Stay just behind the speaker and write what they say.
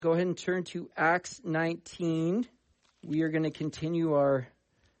Go ahead and turn to Acts 19. We are going to continue our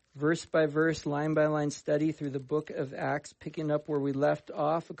verse-by-verse, line-by-line study through the book of Acts, picking up where we left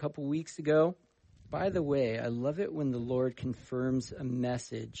off a couple weeks ago. By the way, I love it when the Lord confirms a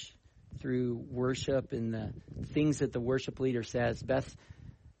message through worship and the things that the worship leader says. Beth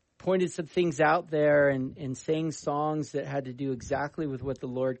pointed some things out there and sang songs that had to do exactly with what the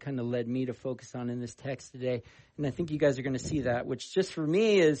Lord kind of led me to focus on in this text today. And I think you guys are going to see that, which just for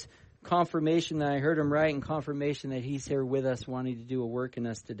me is confirmation that I heard him right and confirmation that he's here with us wanting to do a work in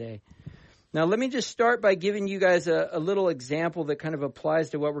us today. Now, let me just start by giving you guys a little example that kind of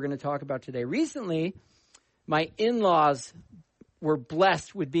applies to what we're going to talk about today. Recently, my in-laws were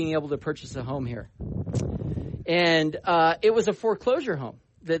blessed with being able to purchase a home here. And it was a foreclosure home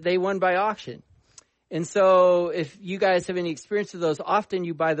that they won by auction. And so if you guys have any experience with those, often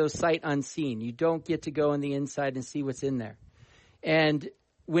you buy those sight unseen. You don't get to go on the inside and see what's in there. And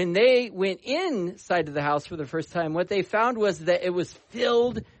when they went inside of the house for the first time, what they found was that it was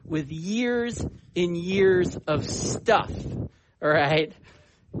filled with years and years of stuff. All right.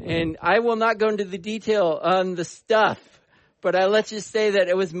 And I will not go into the detail on the stuff, but let's just say that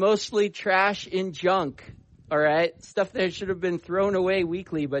it was mostly trash and junk. All right. Stuff that should have been thrown away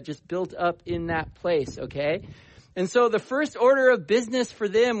weekly, but just built up in that place. Okay. And so the first order of business for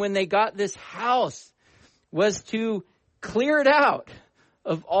them when they got this house was to clear it out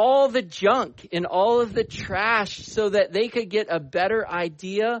of all the junk and all of the trash so that they could get a better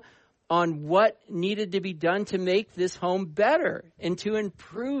idea on what needed to be done to make this home better and to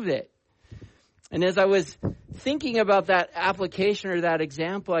improve it. And as I was thinking about that application or that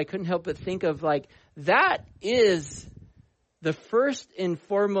example, I couldn't help but think of that is the first and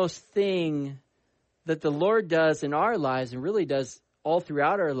foremost thing that the Lord does in our lives and really does all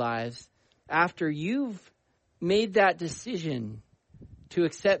throughout our lives after you've made that decision to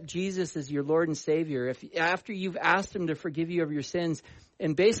accept Jesus as your Lord and Savior, after you've asked him to forgive you of your sins,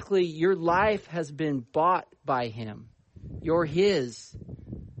 and basically your life has been bought by him. You're his.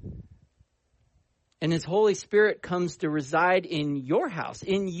 And his Holy Spirit comes to reside in your house,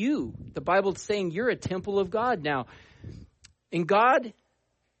 in you. The Bible's saying you're a temple of God now. And God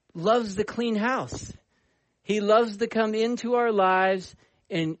loves the clean house. He loves to come into our lives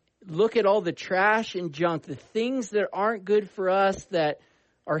and look at all the trash and junk, the things that aren't good for us, that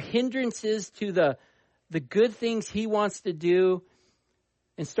are hindrances to the good things he wants to do,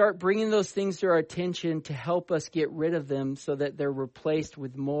 and start bringing those things to our attention to help us get rid of them so that they're replaced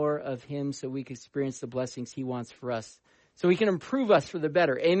with more of him so we can experience the blessings he wants for us, so he can improve us for the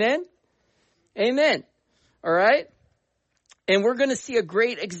better. Amen? Amen. All right? And we're going to see a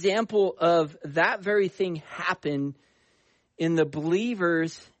great example of that very thing happen in the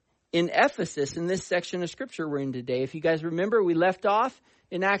believers in Ephesus, in this section of Scripture we're in today. If you guys remember, we left off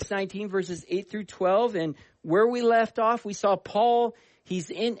in Acts 19, verses 8 through 12. And where we left off, we saw Paul. He's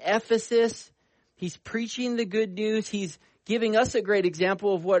in Ephesus. He's preaching the good news. He's giving us a great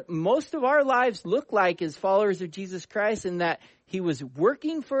example of what most of our lives look like as followers of Jesus Christ, in that he was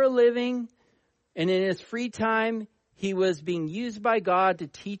working for a living, and in his free time, he was being used by God to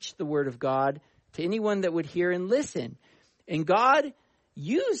teach the word of God to anyone that would hear and listen. And God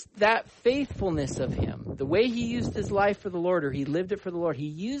used that faithfulness of him, the way he used his life for the Lord, or he lived it for the Lord. He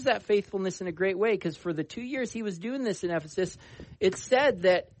used that faithfulness in a great way, because for the 2 years he was doing this in Ephesus, it said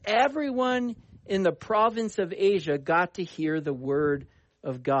that everyone in the province of Asia got to hear the word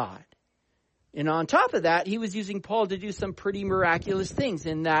of God. And on top of that, he was using Paul to do some pretty miraculous things,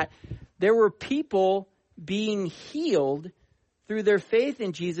 in that there were people being healed through their faith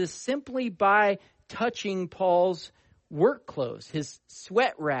in Jesus simply by touching Paul's work clothes, his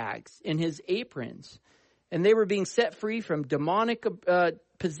sweat rags and his aprons. And they were being set free from demonic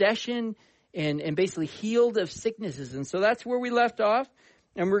possession and basically healed of sicknesses. And so that's where we left off.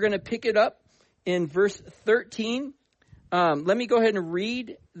 And we're going to pick it up in verse 13. Let me go ahead and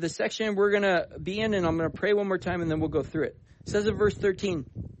read the section we're going to be in, and I'm going to pray one more time, and then we'll go through it. It says in verse 13,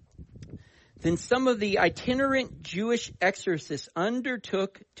 "Then some of the itinerant Jewish exorcists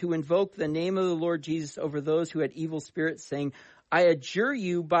undertook to invoke the name of the Lord Jesus over those who had evil spirits, saying, 'I adjure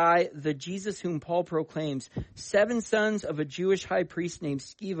you by the Jesus whom Paul proclaims.' 7 sons of a Jewish high priest named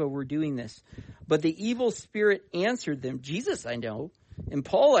Sceva were doing this. But the evil spirit answered them, 'Jesus I know, and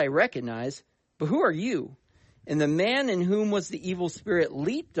Paul I recognize, but who are you?' And the man in whom was the evil spirit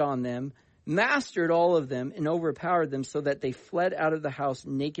leaped on them, mastered all of them, and overpowered them, so that they fled out of the house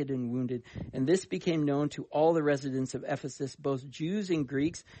naked and wounded. And this became known to all the residents of Ephesus, both Jews and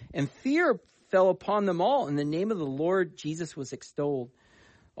Greeks, and fear fell upon them all, and the name of the Lord Jesus was extolled.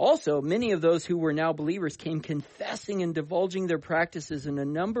 Also, many of those who were now believers came confessing and divulging their practices, and a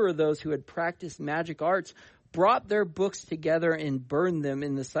number of those who had practiced magic arts brought their books together and burned them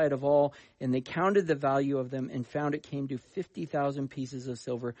in the sight of all, and they counted the value of them and found it came to 50,000 pieces of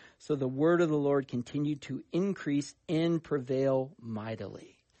silver. So the word of the Lord continued to increase and prevail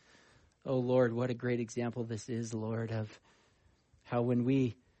mightily. Oh, Lord, what a great example this is, Lord, of how when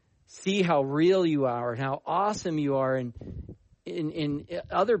we see how real you are and how awesome you are in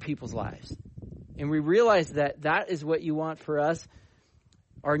other people's lives, and we realize that that is what you want for us,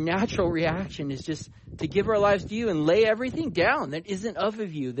 our natural reaction is just to give our lives to you and lay everything down that isn't of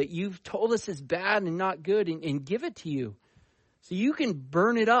you, that you've told us is bad and not good, and give it to you. So you can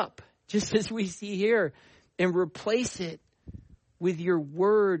burn it up, just as we see here, and replace it with your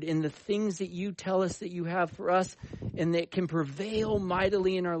word and the things that you tell us that you have for us, and that can prevail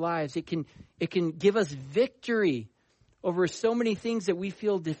mightily in our lives. It can give us victory over so many things that we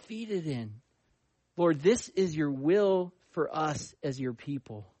feel defeated in. Lord, this is your will for us as your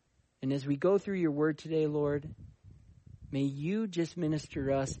people. And as we go through your word today, Lord, may you just minister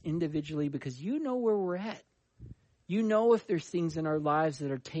to us individually, because you know where we're at. You know if there's things in our lives that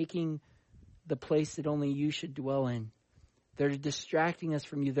are taking the place that only you should dwell in, that are distracting us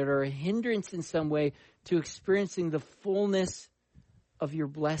from you, that are a hindrance in some way to experiencing the fullness of your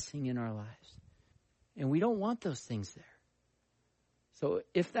blessing in our lives. And we don't want those things there. So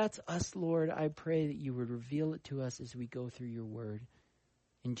if that's us, Lord, I pray that you would reveal it to us as we go through your word.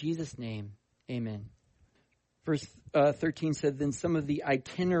 In Jesus' name, amen. Verse 13 said, then some of the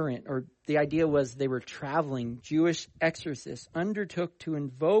itinerant, or the idea was they were traveling, Jewish exorcists undertook to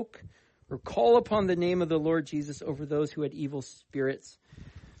invoke or call upon the name of the Lord Jesus over those who had evil spirits,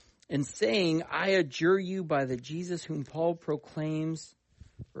 and saying, I adjure you by the Jesus whom Paul proclaims,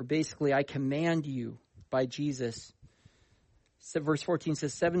 or basically, I command you by Jesus. So verse 14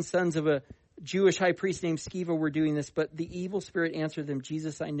 says, 7 sons of a Jewish high priest named Sceva were doing this, but the evil spirit answered them,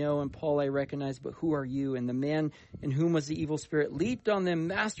 Jesus I know, and Paul I recognize, but who are you? And the man in whom was the evil spirit leaped on them,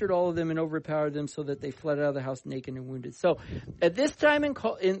 mastered all of them, and overpowered them, so that they fled out of the house naked and wounded. So at this time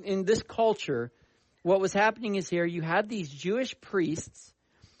in this culture, what was happening is here you had these Jewish priests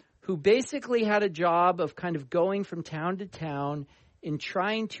who basically had a job of kind of going from town to town in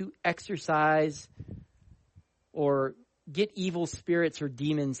trying to exorcise or get evil spirits or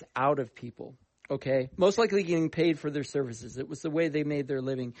demons out of people, okay? Most likely getting paid for their services. It was the way they made their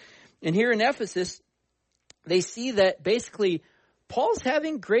living. And here in Ephesus, they see that basically Paul's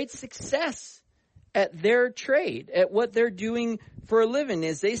having great success at their trade, at what they're doing for a living,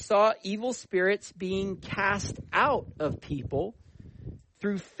 is they saw evil spirits being cast out of people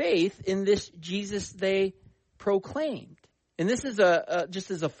through faith in this Jesus they proclaimed. And this is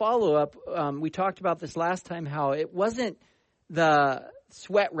just as a follow-up, we talked about this last time, how it wasn't the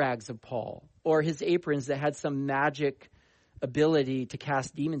sweat rags of Paul or his aprons that had some magic ability to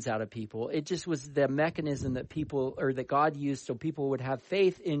cast demons out of people. It just was the mechanism that people, or that God used so people would have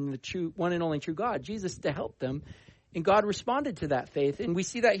faith in the true, one and only true God, Jesus, to help them. And God responded to that faith. And we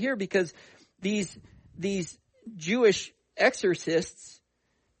see that here because these Jewish exorcists,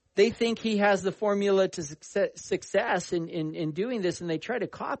 they think he has the formula to success in doing this, and they try to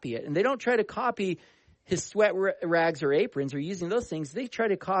copy it. And they don't try to copy his sweat rags or aprons or using those things. They try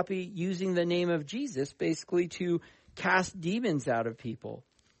to copy using the name of Jesus, basically to cast demons out of people.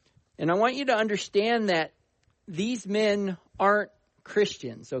 And I want you to understand that these men aren't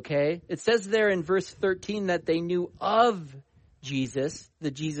Christians, okay? It says there in verse 13 that they knew of Jesus,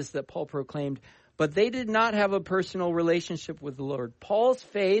 the Jesus that Paul proclaimed, but they did not have a personal relationship with the Lord. Paul's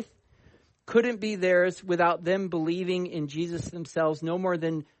faith couldn't be theirs without them believing in Jesus themselves, no more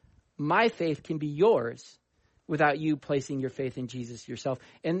than my faith can be yours without you placing your faith in Jesus yourself.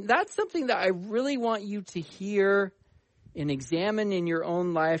 And that's something that I really want you to hear and examine in your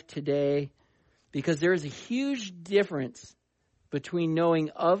own life today, because there is a huge difference between knowing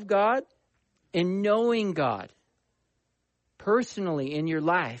of God and knowing God personally in your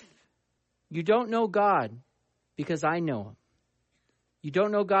life. You don't know God because I know him. You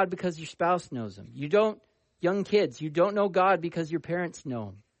don't know God because your spouse knows him. Young kids, you don't know God because your parents know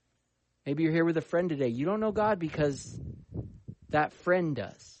him. Maybe you're here with a friend today. You don't know God because that friend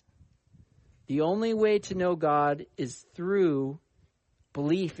does. The only way to know God is through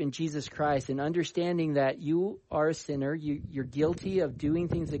belief in Jesus Christ and understanding that you are a sinner. You're guilty of doing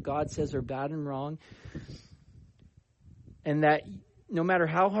things that God says are bad and wrong. And that no matter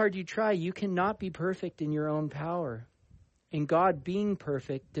how hard you try, you cannot be perfect in your own power. And God, being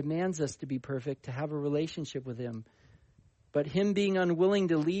perfect, demands us to be perfect, to have a relationship with him. But him being unwilling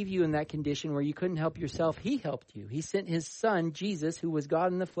to leave you in that condition where you couldn't help yourself, he helped you. He sent his son, Jesus, who was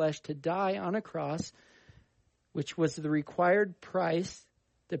God in the flesh, to die on a cross, which was the required price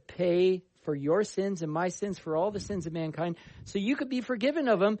to pay for your sins and my sins, for all the sins of mankind, so you could be forgiven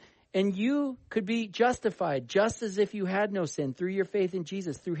of them and you could be justified, just as if you had no sin, through your faith in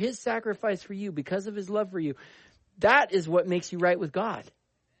Jesus, through his sacrifice for you, because of his love for you. That is what makes you right with God.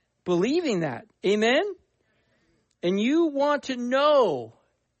 Believing that. Amen? And you want to know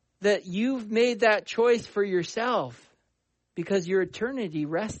that you've made that choice for yourself because your eternity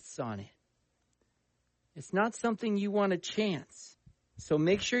rests on it. It's not something you want to chance. So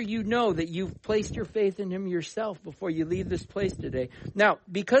make sure you know that you've placed your faith in him yourself before you leave this place today. Now,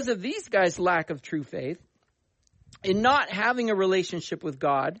 because of these guys' lack of true faith, in not having a relationship with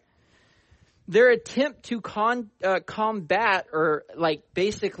God, their attempt to combat or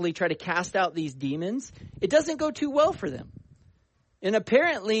basically try to cast out these demons, it doesn't go too well for them. And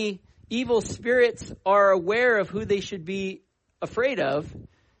apparently, evil spirits are aware of who they should be afraid of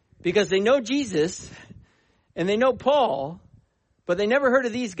because they know Jesus and they know Paul, but they never heard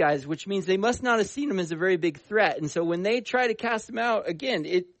of these guys, which means they must not have seen them as a very big threat. And so when they try to cast them out, again,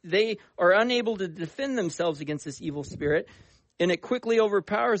 they are unable to defend themselves against this evil spirit. And it quickly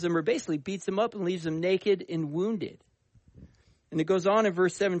overpowers them or basically beats them up and leaves them naked and wounded. And it goes on in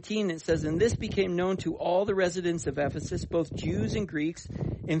verse 17. It says, "And this became known to all the residents of Ephesus, both Jews and Greeks,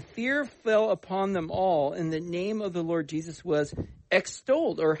 and fear fell upon them all, and the name of the Lord Jesus was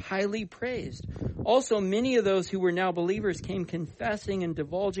extolled," or highly praised. "Also, many of those who were now believers came confessing and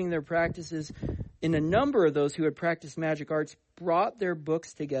divulging their practices. And a number of those who had practiced magic arts brought their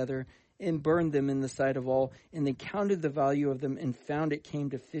books together and burned them in the sight of all. And they counted the value of them and found it came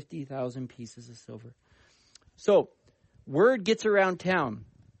to 50,000 pieces of silver." So, word gets around town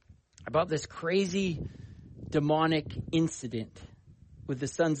about this crazy demonic incident with the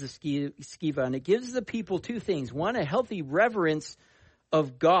sons of Sceva. And it gives the people two things. One, a healthy reverence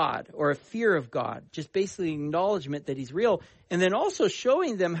of God or a fear of God. Just basically acknowledgement that he's real. And then also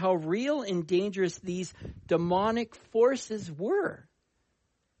showing them how real and dangerous these demonic forces were.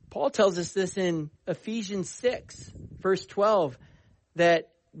 Paul tells us this in Ephesians 6, verse 12, that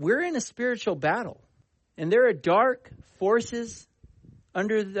we're in a spiritual battle. And there are dark forces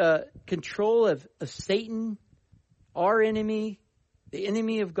under the control of Satan, our enemy, the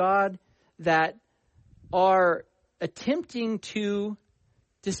enemy of God, that are attempting to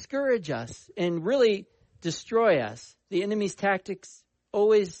discourage us and really destroy us. The enemy's tactics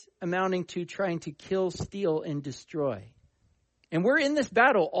always amounting to trying to kill, steal, and destroy. And we're in this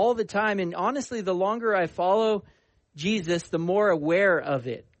battle all the time. And honestly, the longer I follow Jesus, the more aware of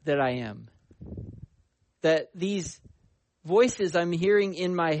it that I am. That these voices I'm hearing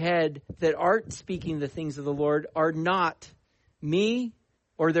in my head that aren't speaking the things of the Lord are not me,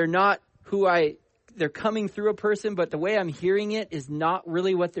 or they're not they're coming through a person, but the way I'm hearing it is not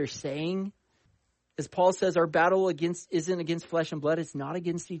really what they're saying. As Paul says, our battle isn't against flesh and blood. It's not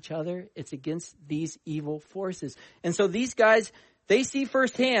against each other. It's against these evil forces. And so these guys, they see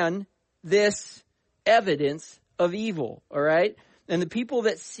firsthand this evidence of evil, all right? And the people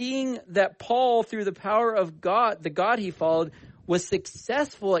that seeing that Paul, through the power of God, the God he followed, was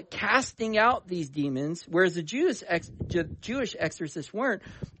successful at casting out these demons, whereas the Jewish exorcists weren't,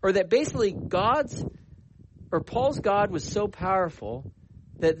 or that basically Paul's God was so powerful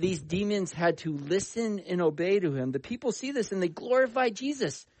that these demons had to listen and obey to him. The people see this and they glorify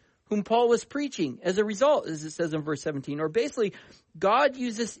Jesus, whom Paul was preaching. As a result, as it says in verse 17, or basically, God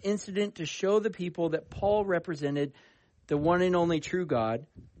used this incident to show the people that Paul represented the one and only true God.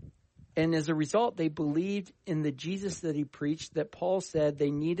 And as a result, they believed in the Jesus that he preached, that Paul said they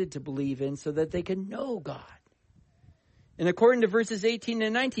needed to believe in so that they could know God. And according to verses 18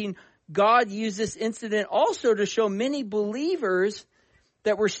 and 19, God used this incident also to show many believers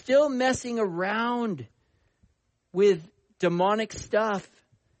that were still messing around with demonic stuff.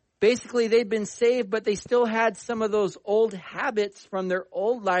 Basically, they'd been saved, but they still had some of those old habits from their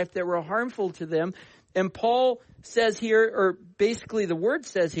old life that were harmful to them. And Paul says here, or basically the word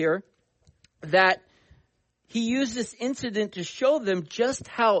says here, that he used this incident to show them just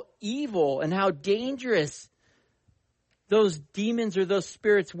how evil and how dangerous those demons or those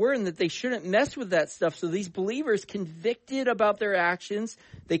spirits were, and that they shouldn't mess with that stuff. So these believers, convicted about their actions,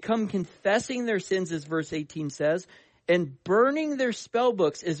 they come confessing their sins, as verse 18 says, and burning their spell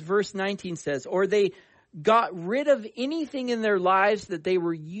books, as verse 19 says, or they got rid of anything in their lives that they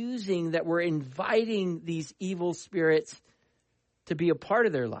were using that were inviting these evil spirits to be a part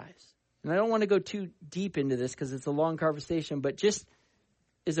of their lives. And I don't want to go too deep into this because it's a long conversation, but just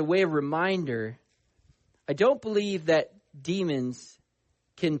as a way of reminder, I don't believe that demons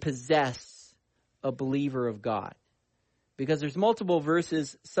can possess a believer of God. Because there's multiple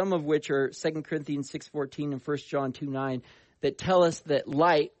verses, some of which are 2 Corinthians 6:14 and 1 John 2:9, that tell us that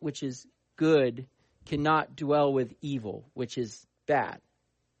light, which is good, cannot dwell with evil, which is bad.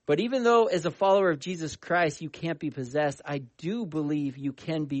 But even though as a follower of Jesus Christ you can't be possessed, I do believe you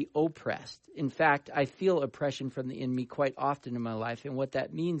can be oppressed. In fact, I feel oppression from the enemy quite often in my life. And what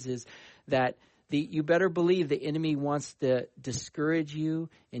that means is that you better believe the enemy wants to discourage you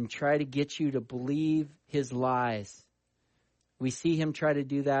and try to get you to believe his lies. We see him try to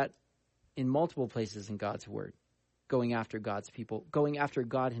do that in multiple places in God's word, going after God's people, going after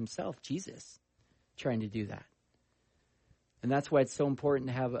God himself, Jesus, trying to do that. And that's why it's so important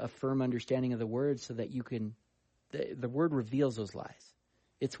to have a firm understanding of the word so that you can, the word reveals those lies.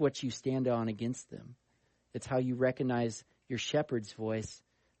 It's what you stand on against them. It's how you recognize your shepherd's voice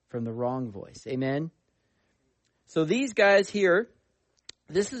from the wrong voice. Amen? So these guys here,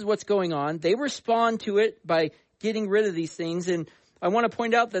 this is what's going on. They respond to it by getting rid of these things. And I want to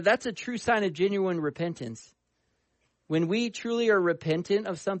point out that that's a true sign of genuine repentance. When we truly are repentant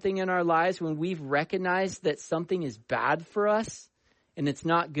of something in our lives, when we've recognized that something is bad for us and it's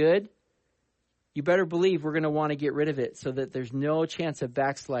not good, you better believe we're going to want to get rid of it so that there's no chance of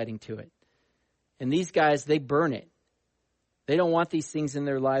backsliding to it. And these guys, they burn it. They don't want these things in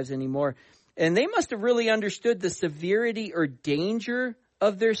their lives anymore. And they must have really understood the severity or danger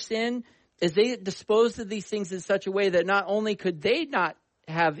of their sin as they disposed of these things in such a way that not only could they not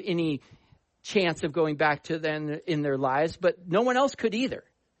have any chance of going back to them in their lives, but no one else could either.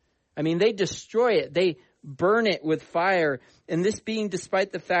 I mean, they destroy it. They burn it with fire. And this being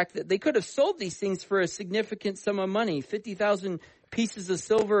despite the fact that they could have sold these things for a significant sum of money. 50,000 pieces of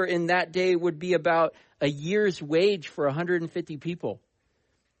silver in that day would be about a year's wage for 150 people.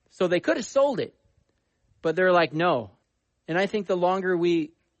 So they could have sold it, but they're like, no. And I think the longer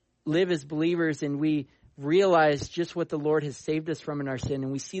we live as believers and we realize just what the Lord has saved us from in our sin,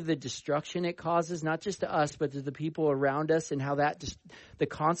 and we see the destruction it causes, not just to us, but to the people around us, and how that the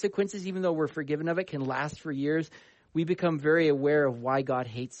consequences, even though we're forgiven of it, can last for years, we become very aware of why God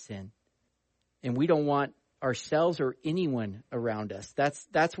hates sin. And we don't want ourselves or anyone around us.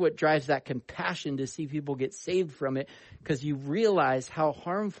 That's what drives that compassion to see people get saved from it, because you realize how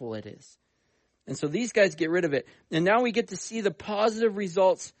harmful it is. And so these guys get rid of it. And now we get to see the positive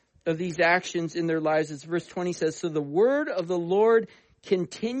results of these actions in their lives. As verse 20 says, so the word of the Lord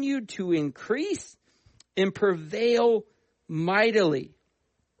continued to increase and prevail mightily.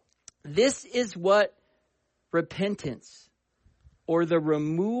 This is what repentance, or the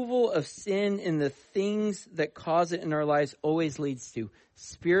removal of sin and the things that cause it in our lives, always leads to: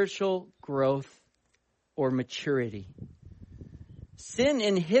 spiritual growth or maturity. Sin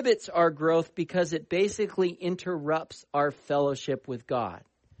inhibits our growth because it basically interrupts our fellowship with God.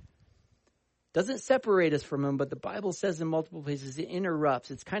 Doesn't separate us from him, but the Bible says in multiple places it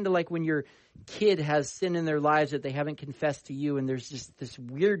interrupts. It's kind of like when your kid has sin in their lives that they haven't confessed to you, and there's just this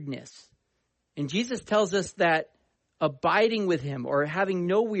weirdness. And Jesus tells us that abiding with him, or having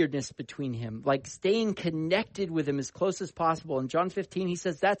no weirdness between him, like staying connected with him as close as possible. In John 15, he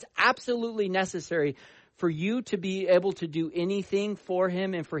says that's absolutely necessary for you to be able to do anything for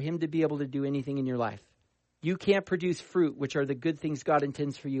him and for him to be able to do anything in your life. You can't produce fruit, which are the good things God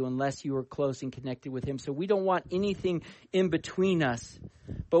intends for you, unless you are close and connected with him. So we don't want anything in between us.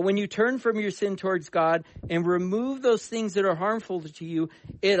 But when you turn from your sin towards God and remove those things that are harmful to you,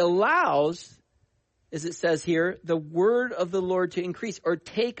 it allows, as it says here, the word of the Lord to increase, or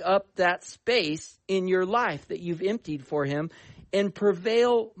take up that space in your life that you've emptied for him, and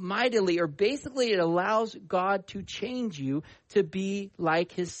prevail mightily. Or basically it allows God to change you to be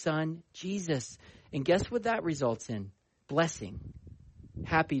like his son, Jesus. And guess what that results in? Blessing,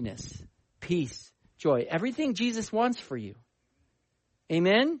 happiness, peace, joy. Everything Jesus wants for you.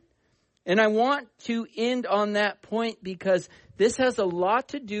 Amen? And I want to end on that point, because this has a lot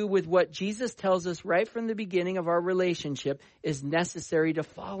to do with what Jesus tells us right from the beginning of our relationship is necessary to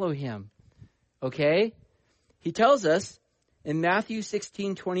follow him. Okay? He tells us in Matthew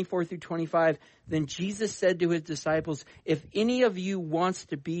 16:24-25, then Jesus said to his disciples, if any of you wants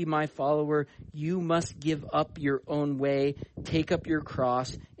to be my follower, you must give up your own way, take up your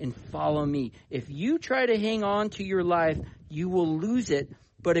cross, and follow me. If you try to hang on to your life, you will lose it.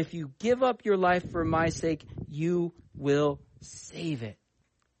 But if you give up your life for my sake, you will save it.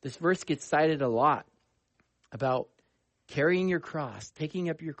 This verse gets cited a lot about carrying your cross, taking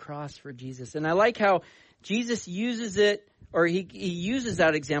up your cross for Jesus. And I like how Jesus uses it, or he uses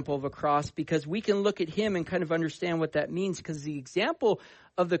that example of a cross, because we can look at him and kind of understand what that means. Because the example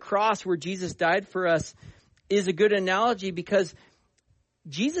of the cross where Jesus died for us is a good analogy because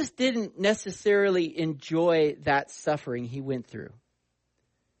Jesus didn't necessarily enjoy that suffering he went through.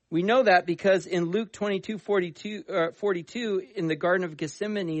 We know that because in Luke 22:42, in the Garden of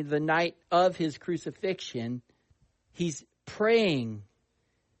Gethsemane, the night of his crucifixion, he's praying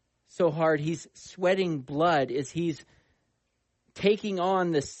so hard. He's sweating blood as he's taking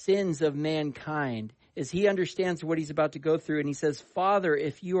on the sins of mankind, as he understands what he's about to go through. And he says, Father,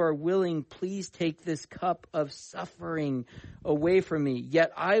 if you are willing, please take this cup of suffering away from me.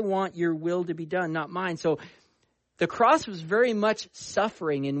 Yet I want your will to be done, not mine. So the cross was very much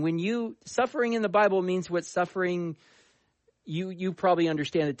suffering. And when suffering in the Bible means what suffering, you probably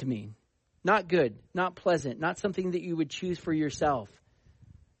understand it to mean. Not good, not pleasant, not something that you would choose for yourself,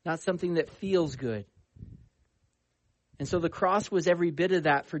 not something that feels good. And so the cross was every bit of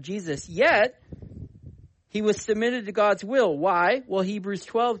that for Jesus. Yet, he was submitted to God's will. Why? Well, Hebrews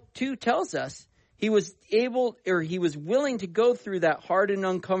 12:2 tells us he was willing to go through that hard and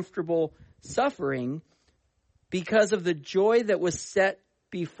uncomfortable suffering because of the joy that was set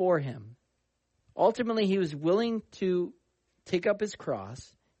before him. Ultimately, he was willing to take up his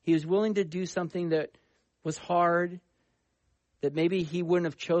cross. He was willing to do something that was hard, that maybe he wouldn't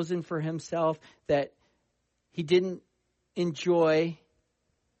have chosen for himself, that he didn't enjoy.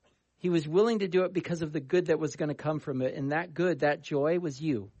 He was willing to do it because of the good that was going to come from it. And that good, that joy was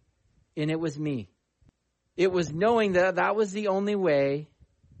you. And it was me. It was knowing that that was the only way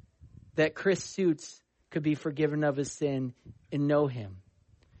that Chris Suits could be forgiven of his sin and know him.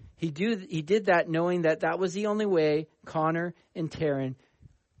 He did that knowing that that was the only way Connor and Taryn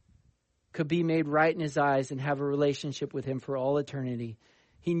could be made right in his eyes and have a relationship with him for all eternity.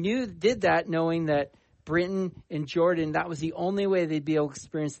 He did that knowing that Britton and Jordan, that was the only way they'd be able to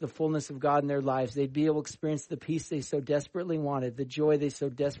experience the fullness of God in their lives. They'd be able to experience the peace they so desperately wanted, the joy they so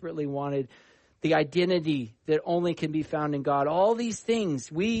desperately wanted, the identity that only can be found in God. All these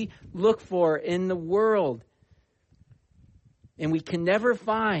things we look for in the world and we can never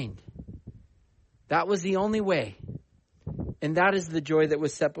find. That was the only way. And that is the joy that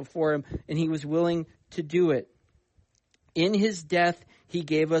was set before him, and he was willing to do it. In his death, he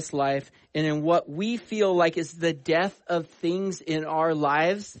gave us life. And in what we feel like is the death of things in our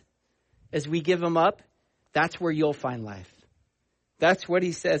lives, as we give them up, that's where you'll find life. That's what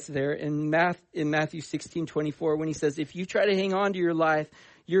he says there in Matthew 16:24, when he says, if you try to hang on to your life,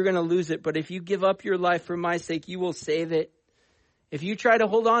 you're going to lose it. But if you give up your life for my sake, you will save it. If you try to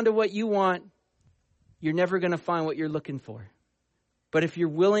hold on to what you want, you're never going to find what you're looking for. But if you're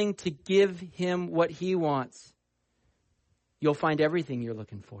willing to give him what he wants, you'll find everything you're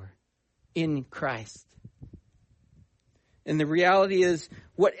looking for in Christ. And the reality is,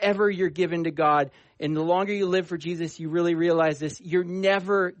 whatever you're given to God, and the longer you live for Jesus, you really realize this, you're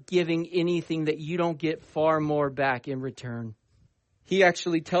never giving anything that you don't get far more back in return. He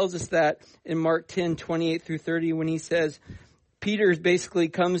actually tells us that in Mark 10:28-30, when he says, Peter basically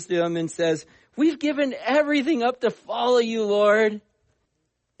comes to him and says, we've given everything up to follow you, Lord.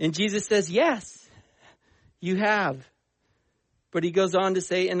 And Jesus says, yes, you have. But he goes on to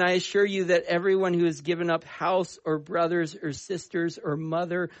say, and I assure you that everyone who has given up house or brothers or sisters or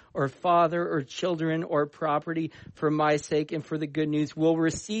mother or father or children or property for my sake and for the good news will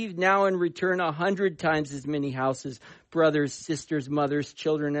receive now in return 100 times as many houses, brothers, sisters, mothers,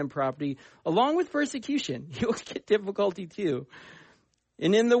 children, and property, along with persecution. You'll get difficulty too.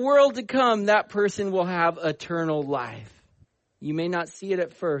 And in the world to come, that person will have eternal life. You may not see it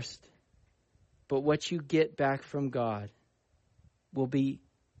at first, but what you get back from God will be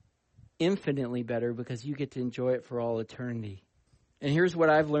infinitely better because you get to enjoy it for all eternity. And here's what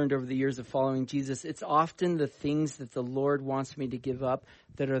I've learned over the years of following Jesus. It's often the things that the Lord wants me to give up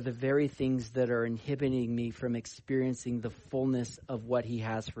that are the very things that are inhibiting me from experiencing the fullness of what he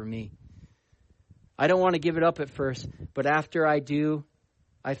has for me. I don't want to give it up at first, but after I do,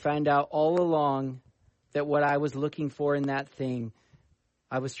 I find out all along that what I was looking for in that thing,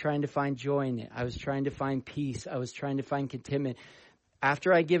 I was trying to find joy in it. I was trying to find peace. I was trying to find contentment.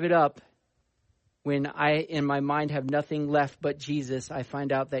 After I give it up, when I, in my mind, have nothing left but Jesus, I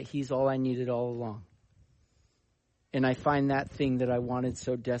find out that he's all I needed all along. And I find that thing that I wanted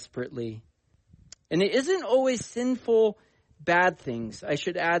so desperately. And it isn't always sinful, bad things. I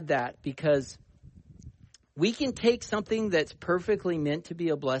should add that, because we can take something that's perfectly meant to be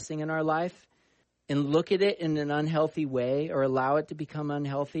a blessing in our life and look at it in an unhealthy way, or allow it to become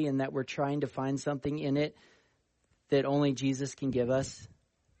unhealthy, and that we're trying to find something in it that only Jesus can give us.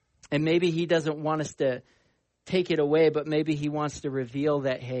 And maybe he doesn't want us to take it away, but maybe he wants to reveal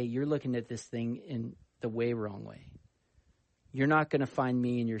that, hey, you're looking at this thing in the way wrong way. You're not going to find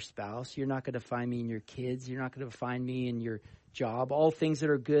me in your spouse. You're not going to find me in your kids. You're not going to find me in your job. All things that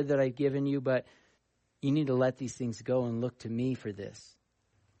are good that I've given you, but you need to let these things go and look to me for this.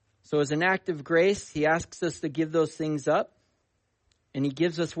 So as an act of grace, he asks us to give those things up, and he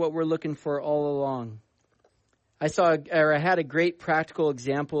gives us what we're looking for all along. I had a great practical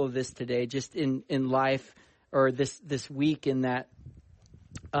example of this today, just in life, or this week, in that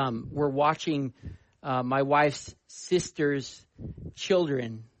we're watching my wife's sister's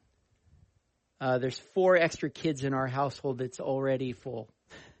children. There's 4 extra kids in our household that's already full.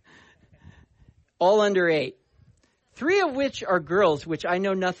 All under 8. 3 of which are girls, which I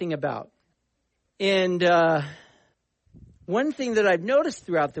know nothing about. And one thing that I've noticed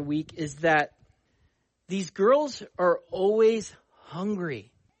throughout the week is that these girls are always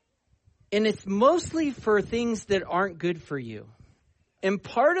hungry. And it's mostly for things that aren't good for you. And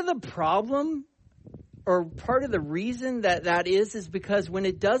part of the problem, or part of the reason that is because when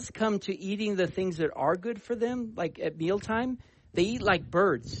it does come to eating the things that are good for them, like at mealtime, they eat like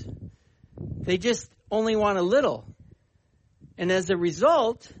birds. They just only want a little. And as a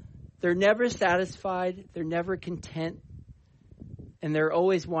result, they're never satisfied, they're never content, and they're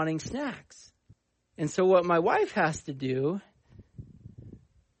always wanting snacks. And so what my wife has to do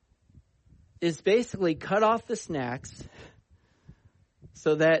is basically cut off the snacks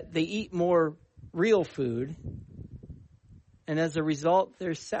so that they eat more real food, and as a result,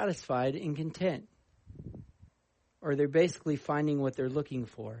 they're satisfied and content. Or they're basically finding what they're looking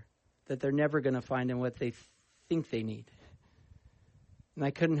for, that they're never going to find in what they think they need. And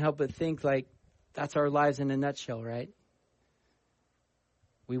I couldn't help but think, like, that's our lives in a nutshell, right?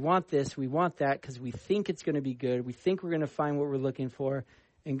 We want this, we want that, because we think it's going to be good. We think we're going to find what we're looking for.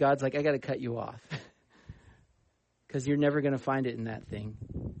 And God's like, I got to cut you off. Because you're never going to find it in that thing.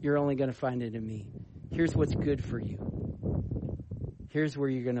 You're only going to find it in me. Here's what's good for you. Here's where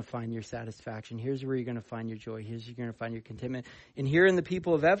you're going to find your satisfaction. Here's where you're going to find your joy. Here's where you're going to find your contentment. And here in the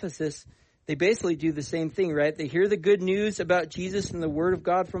people of Ephesus, they basically do the same thing, right? They hear the good news about Jesus and the word of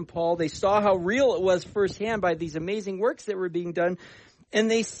God from Paul. They saw how real it was firsthand by these amazing works that were being done. And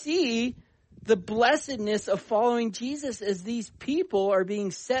they see the blessedness of following Jesus as these people are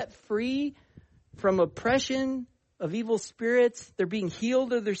being set free from oppression of evil spirits. They're being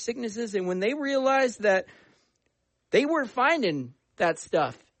healed of their sicknesses. And when they realize that they weren't finding that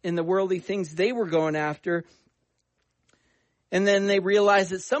stuff in the worldly things they were going after, and then they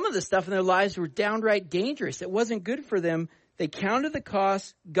realized that some of the stuff in their lives were downright dangerous, it wasn't good for them, they counted the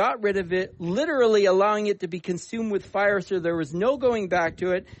cost, got rid of it, literally allowing it to be consumed with fire so there was no going back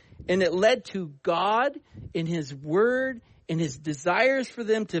to it. And it led to God in his word and his desires for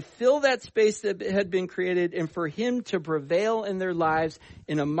them to fill that space that had been created and for him to prevail in their lives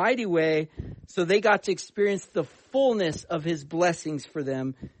in a mighty way. So they got to experience the fullness of his blessings for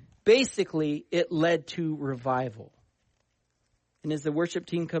them. Basically, it led to revival. And as the worship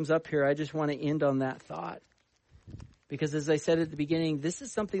team comes up here, I just want to end on that thought. Because as I said at the beginning, this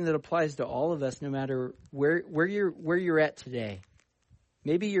is something that applies to all of us no matter where you're at today.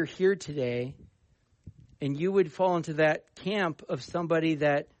 Maybe you're here today and you would fall into that camp of somebody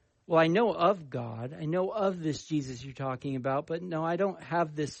that, well, I know of God. I know of this Jesus you're talking about, but no, I don't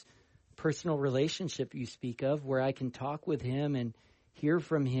have this personal relationship you speak of where I can talk with him and hear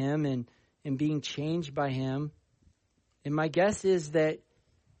from him and being changed by him. And my guess is that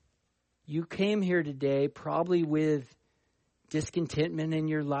you came here today probably with discontentment in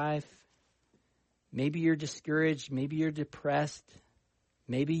your life. Maybe you're discouraged. Maybe you're depressed.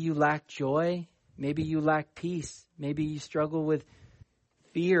 Maybe you lack joy. Maybe you lack peace. Maybe you struggle with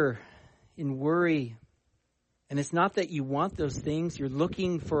fear and worry. And it's not that you want those things. You're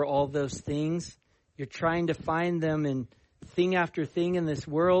looking for all those things. You're trying to find them in thing after thing in this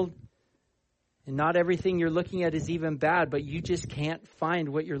world. And not everything you're looking at is even bad, but you just can't find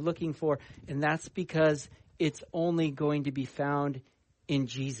what you're looking for. And that's because it's only going to be found in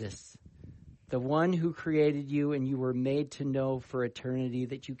Jesus, the one who created you and you were made to know for eternity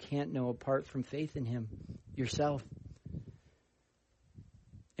that you can't know apart from faith in him yourself.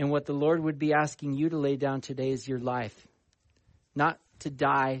 And what the Lord would be asking you to lay down today is your life, not to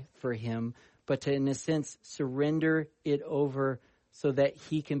die for him, but to, in a sense, surrender it over so that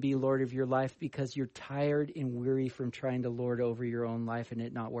he can be Lord of your life because you're tired and weary from trying to lord over your own life and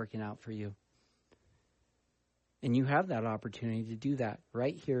it not working out for you. And you have that opportunity to do that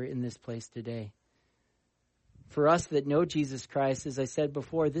right here in this place today. For us that know Jesus Christ, as I said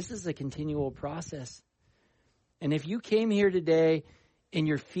before, this is a continual process. And if you came here today and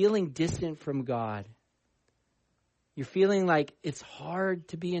you're feeling distant from God, you're feeling like it's hard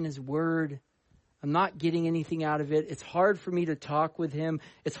to be in his word, I'm not getting anything out of it. It's hard for me to talk with him.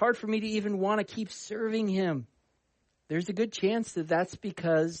 It's hard for me to even want to keep serving him. There's a good chance that that's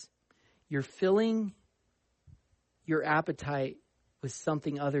because you're filling your appetite with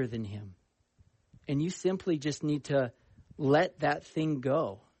something other than him. And you simply just need to let that thing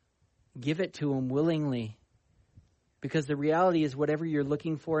go. Give it to him willingly. Because the reality is whatever you're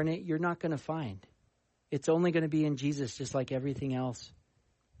looking for in it, you're not going to find. It's only going to be in Jesus, just like everything else.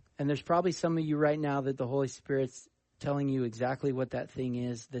 And there's probably some of you right now that the Holy Spirit's telling you exactly what that thing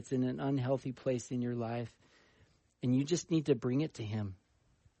is that's in an unhealthy place in your life. And you just need to bring it to him.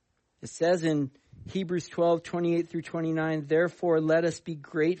 It says in Hebrews 12:28-29, therefore let us be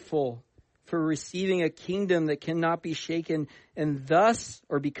grateful for receiving a kingdom that cannot be shaken. And thus,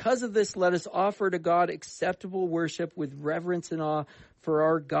 or because of this, let us offer to God acceptable worship with reverence and awe, for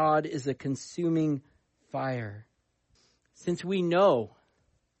our God is a consuming fire. Since we know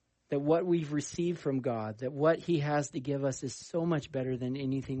that what we've received from God, that what he has to give us is so much better than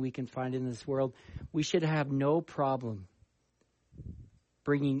anything we can find in this world, we should have no problem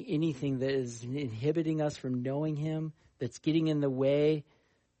bringing anything that is inhibiting us from knowing him, that's getting in the way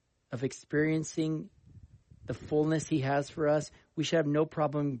of experiencing the fullness he has for us. We should have no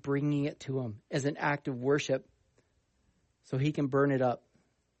problem bringing it to him as an act of worship so he can burn it up.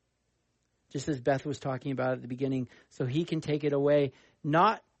 Just as Beth was talking about at the beginning, so he can take it away,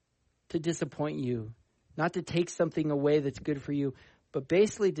 not to disappoint you, not to take something away that's good for you, but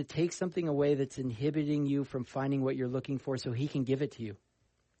basically to take something away that's inhibiting you from finding what you're looking for so he can give it to you.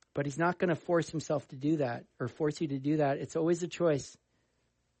 But he's not going to force himself to do that or force you to do that. It's always a choice.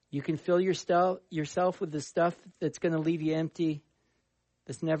 You can fill yourself with the stuff that's going to leave you empty,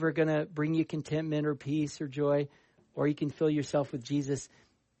 that's never going to bring you contentment or peace or joy, or you can fill yourself with Jesus.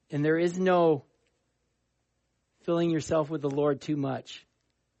 And there is no filling yourself with the Lord too much.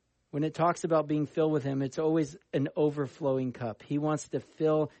 When it talks about being filled with him, it's always an overflowing cup. He wants to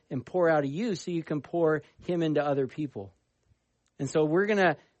fill and pour out of you so you can pour him into other people. And so we're going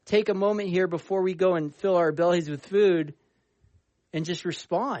to take a moment here before we go and fill our bellies with food and just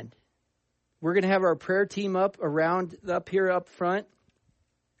respond. We're going to have our prayer team up here up front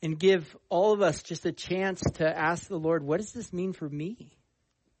and give all of us just a chance to ask the Lord, what does this mean for me?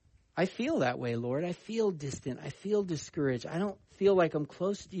 I feel that way, Lord. I feel distant. I feel discouraged. I don't feel like I'm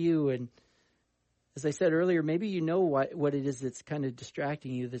close to you. And as I said earlier, maybe you know what it is that's kind of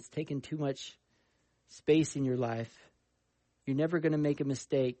distracting you, that's taking too much space in your life. You're never going to make a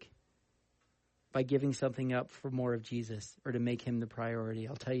mistake by giving something up for more of Jesus or to make him the priority.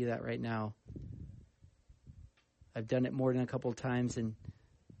 I'll tell you that right now. I've done it more than a couple of times, and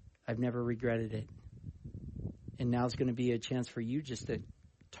I've never regretted it. And now's going to be a chance for you just to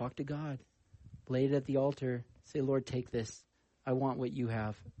talk to God. Lay it at the altar. Say, Lord, take this. I want what you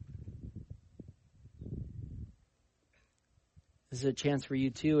have. This is a chance for you,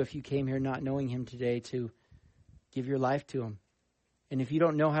 too, if you came here not knowing him today, to give your life to him. And if you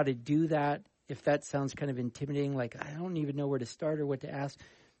don't know how to do that, if that sounds kind of intimidating, like I don't even know where to start or what to ask,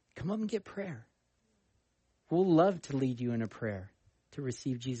 come up and get prayer. We'll love to lead you in a prayer to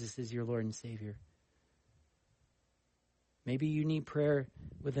receive Jesus as your Lord and Savior. Maybe you need prayer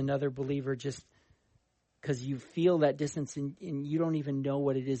with another believer just because you feel that distance and you don't even know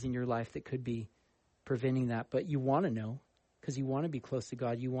what it is in your life that could be preventing that. But you want to know because you want to be close to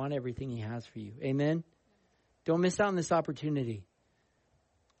God. You want everything he has for you. Amen? Don't miss out on this opportunity.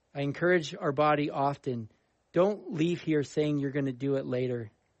 I encourage our body often, don't leave here saying you're going to do it later.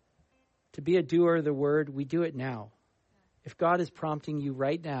 To be a doer of the word, we do it now. If God is prompting you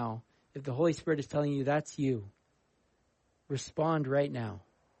right now, if the Holy Spirit is telling you that's you, respond right now.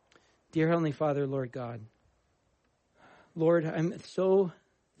 Dear Heavenly Father, Lord God, Lord, I'm so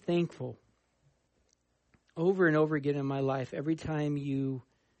thankful over and over again in my life, every time you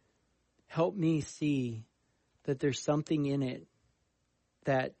help me see that there's something in it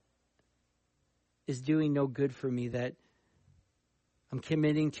that is doing no good for me, that I'm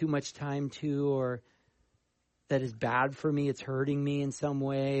committing too much time to, or that is bad for me, it's hurting me in some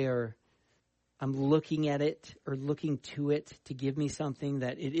way, or I'm looking at it or looking to it to give me something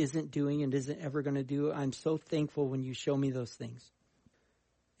that it isn't doing and isn't ever going to do. I'm so thankful when you show me those things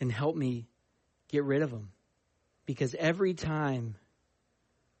and help me get rid of them. Because every time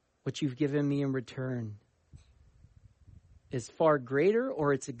what you've given me in return is far greater,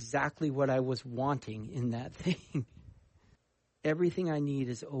 or it's exactly what I was wanting in that thing. Everything I need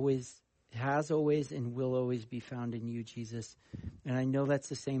has always, and will always be found in you, Jesus. And I know that's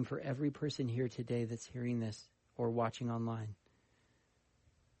the same for every person here today that's hearing this or watching online.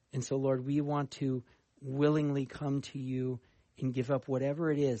 And so, Lord, we want to willingly come to you and give up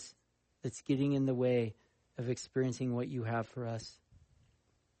whatever it is that's getting in the way of experiencing what you have for us.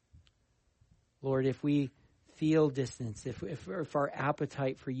 Lord, if we feel distance, if our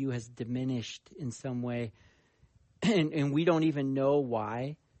appetite for you has diminished in some way, and we don't even know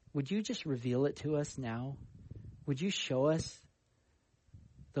why, would you just reveal it to us now? Would you show us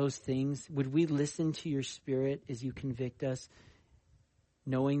those things? Would we listen to your Spirit as you convict us,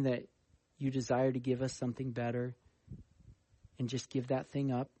 knowing that you desire to give us something better, and just give that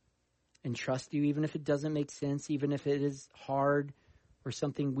thing up and trust you, even if it doesn't make sense, even if it is hard or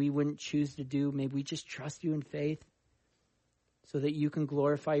something we wouldn't choose to do? Maybe we just trust you in faith so that you can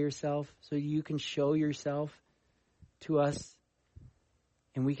glorify yourself, so you can show yourself to us,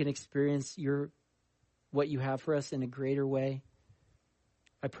 and we can experience what you have for us in a greater way.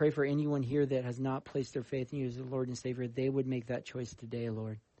 I pray for anyone here that has not placed their faith in you as the Lord and Savior, they would make that choice today,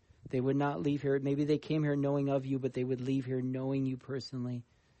 Lord. They would not leave here. Maybe they came here knowing of you, but they would leave here knowing you personally.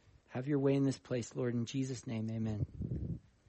 Have your way in this place, Lord. In Jesus' name, amen.